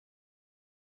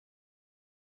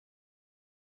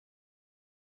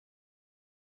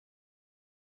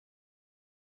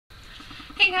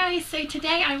Hey guys, so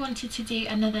today I wanted to do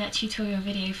another tutorial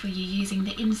video for you using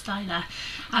the InStyler.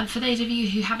 For those of you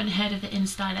who haven't heard of the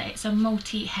InStyler, it's a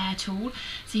multi-hair tool.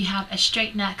 So you have a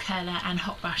straightener, curler and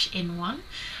hot brush in one.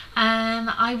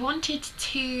 I wanted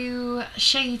to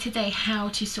show you today how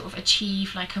to sort of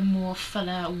achieve like a more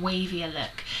fuller, wavier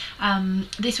look.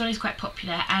 This one is quite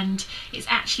popular and it's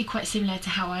actually quite similar to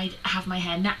how I have my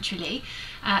hair naturally.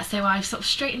 So I've sort of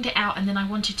straightened it out and then I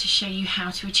wanted to show you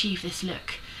how to achieve this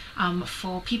look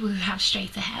for people who have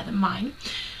straighter hair than mine.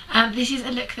 This is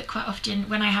a look that quite often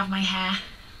when I have my hair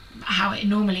how it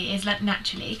normally is, like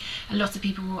naturally, a lot of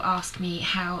people will ask me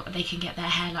how they can get their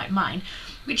hair like mine,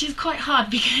 which is quite hard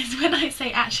because when I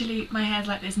say actually my hair's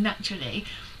like this naturally,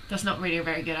 that's not really a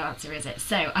very good answer, is it?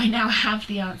 So I now have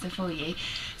the answer for you.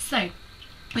 So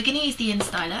we're going to use the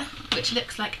InStyler, which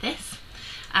looks like this.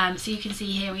 So you can see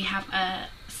here we have a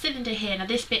cylinder here. Now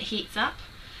this bit heats up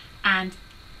and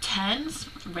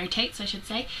rotates I should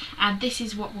say, and this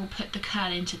is what will put the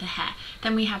curl into the hair.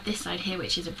 Then we have this side here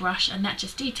which is a brush, and that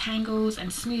just detangles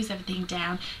and smooths everything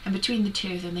down, and between the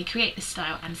two of them they create the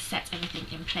style and set everything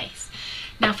in place.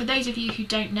 Now for those of you who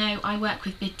don't know, I work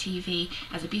with Bid TV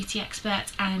as a beauty expert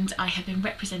and I have been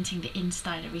representing the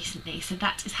InStyler recently, so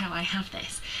that is how I have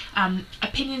this.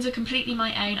 Opinions are completely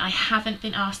my own. I haven't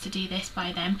been asked to do this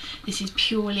by them. This is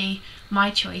purely my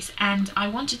choice and I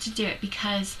wanted to do it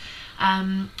because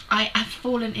I have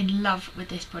fallen in love with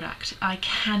this product. I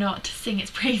cannot sing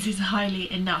its praises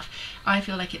highly enough. I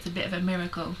feel like it's a bit of a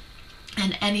miracle.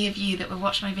 And any of you that will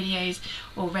watch my videos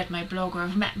or read my blog or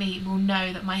have met me will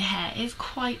know that my hair is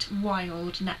quite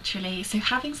wild naturally. So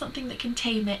having something that can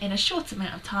tame it in a short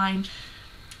amount of time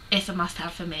is a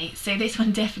must-have for me. So this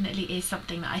one definitely is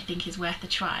something that I think is worth a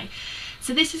try.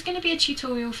 So this is going to be a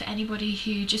tutorial for anybody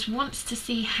who just wants to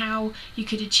see how you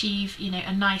could achieve, you know,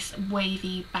 a nice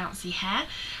wavy bouncy hair,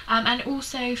 and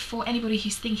also for anybody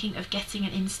who's thinking of getting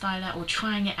an InStyler or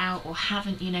trying it out or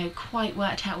haven't, you know, quite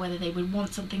worked out whether they would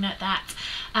want something like that,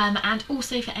 and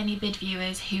also for any Bid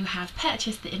viewers who have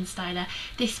purchased the InStyler.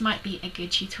 This might be a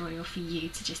good tutorial for you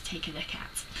to just take a look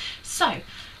at. So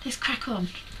let's crack on.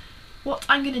 What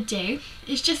I'm going to do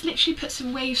is just literally put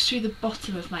some waves through the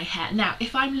bottom of my hair. Now,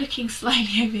 if I'm looking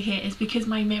slightly over here, it's because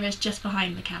my mirror's just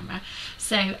behind the camera.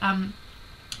 So,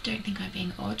 don't think I'm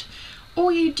being odd.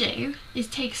 All you do is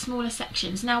take smaller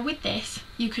sections. Now with this,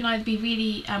 you can either be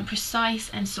really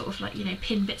precise and sort of like, you know,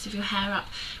 pin bits of your hair up,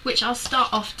 which I'll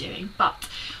start off doing, but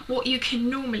what you can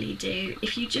normally do,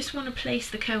 if you just want to place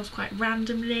the curls quite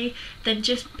randomly, then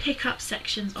just pick up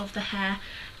sections of the hair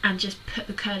and just put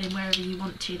the curl in wherever you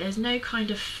want to. There's no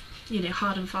kind of, you know,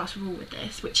 hard and fast rule with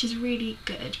this, which is really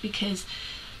good because,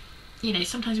 you know,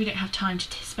 sometimes we don't have time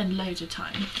to spend loads of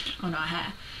time on our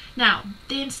hair. Now,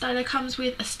 the InStyler comes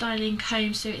with a styling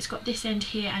comb, so it's got this end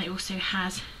here and it also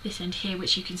has this end here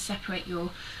which you can separate your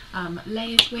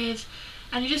layers with,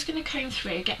 and you're just going to comb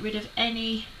through, get rid of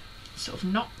any sort of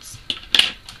knots.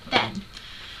 Then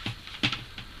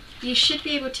you should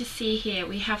be able to see here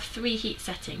we have 3 heat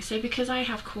settings. So because I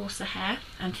have coarser hair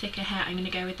and thicker hair, I'm going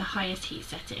to go with the highest heat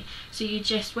setting. So you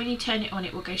just, when you turn it on,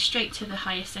 it will go straight to the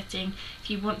highest setting. If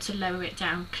you want to lower it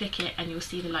down, click it and you'll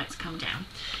see the lights come down.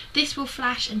 This will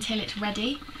flash until it's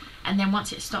ready, and then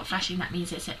once it stops flashing, that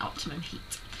means it's at optimum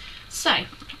heat. So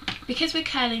because we're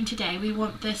curling today, we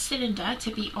want the cylinder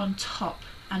to be on top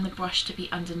and the brush to be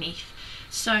underneath.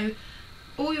 So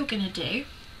all you're going to do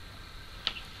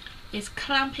is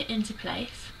clamp it into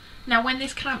place. Now when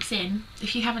this clamps in,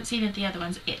 if you haven't seen the other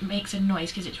ones, it makes a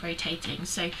noise because it's rotating,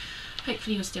 so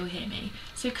hopefully you'll still hear me.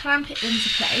 So clamp it into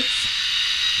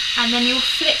place and then you'll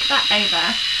flick that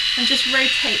over and just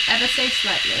rotate ever so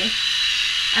slightly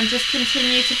and just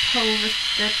continue to pull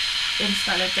the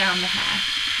InStyler down the hair.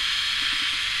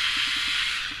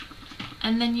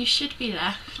 And then you should be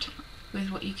left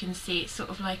with what you can see. It's sort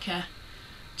of like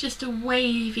just a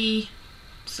wavy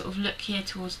sort of look here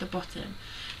towards the bottom.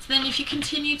 So then if you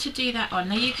continue to do that on,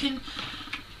 now you can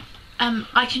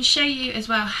I can show you as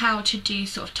well how to do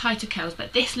sort of tighter curls,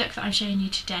 but this look that I'm showing you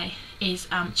today is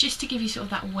just to give you sort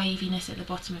of that waviness at the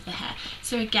bottom of the hair.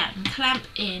 So again, clamp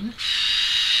in,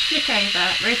 flick over,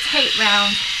 rotate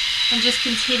round and just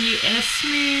continue in a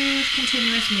smooth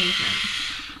continuous movement,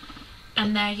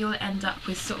 and there you'll end up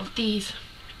with sort of these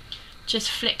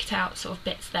just flicked out sort of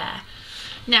bits there.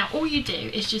 Now all you do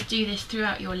is just do this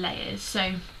throughout your layers,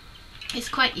 so it's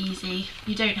quite easy.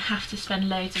 You don't have to spend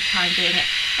loads of time doing it,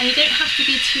 and you don't have to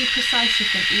be too precise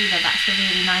with them either. That's the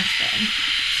really nice thing.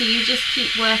 So you just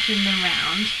keep working them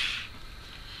round,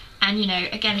 and you know,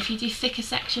 again, if you do thicker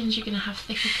sections, you're going to have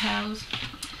thicker curls,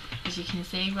 as you can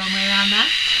see, wrong way around there.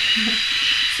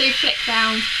 So flick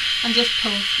round and just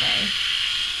pull through.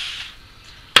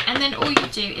 And then all you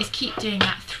do is keep doing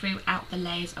that throughout the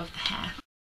layers of the hair.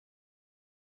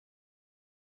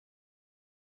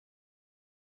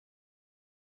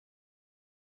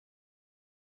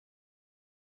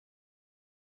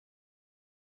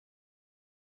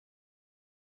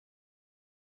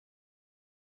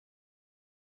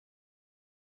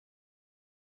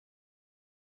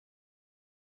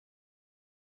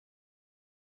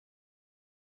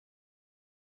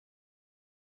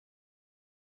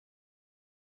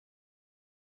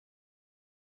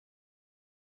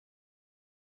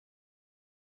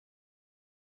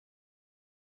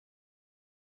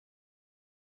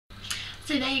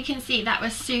 So there you can see that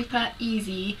was super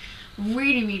easy,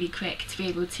 really quick to be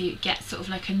able to get sort of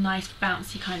like a nice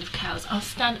bouncy kind of curls. I'll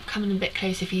stand up coming a bit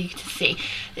closer for you to see.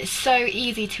 It's so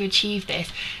easy to achieve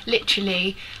this.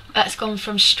 Literally, that's gone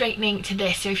from straightening to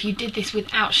this. So if you did this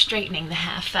without straightening the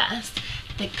hair first,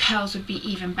 the curls would be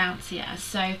even bouncier.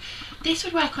 So this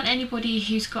would work on anybody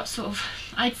who's got sort of,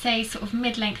 I'd say sort of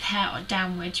mid-length hair or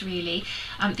downwards really.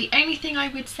 The only thing I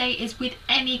would say is with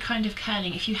any kind of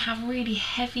curling, if you have really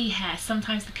heavy hair,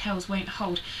 sometimes the curls won't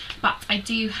hold, but I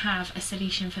do have a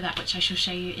solution for that which I shall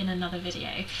show you in another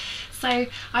video. So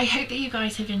I hope that you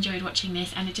guys have enjoyed watching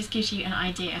this, and it just gives you an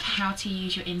idea of how to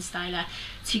use your InStyler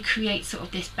to create sort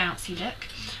of this bouncy look.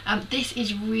 This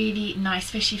is really nice,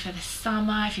 especially for the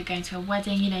summer, if you're going to a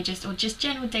wedding, you know, or just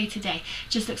general day to day.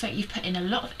 Just looks like you've put in a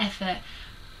lot of effort,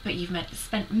 but you've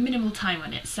spent minimal time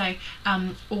on it. So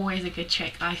always a good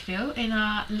trick, I feel, in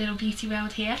our little beauty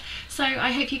world here. So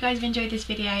I hope you guys have enjoyed this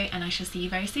video, and I shall see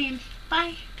you very soon.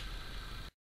 Bye.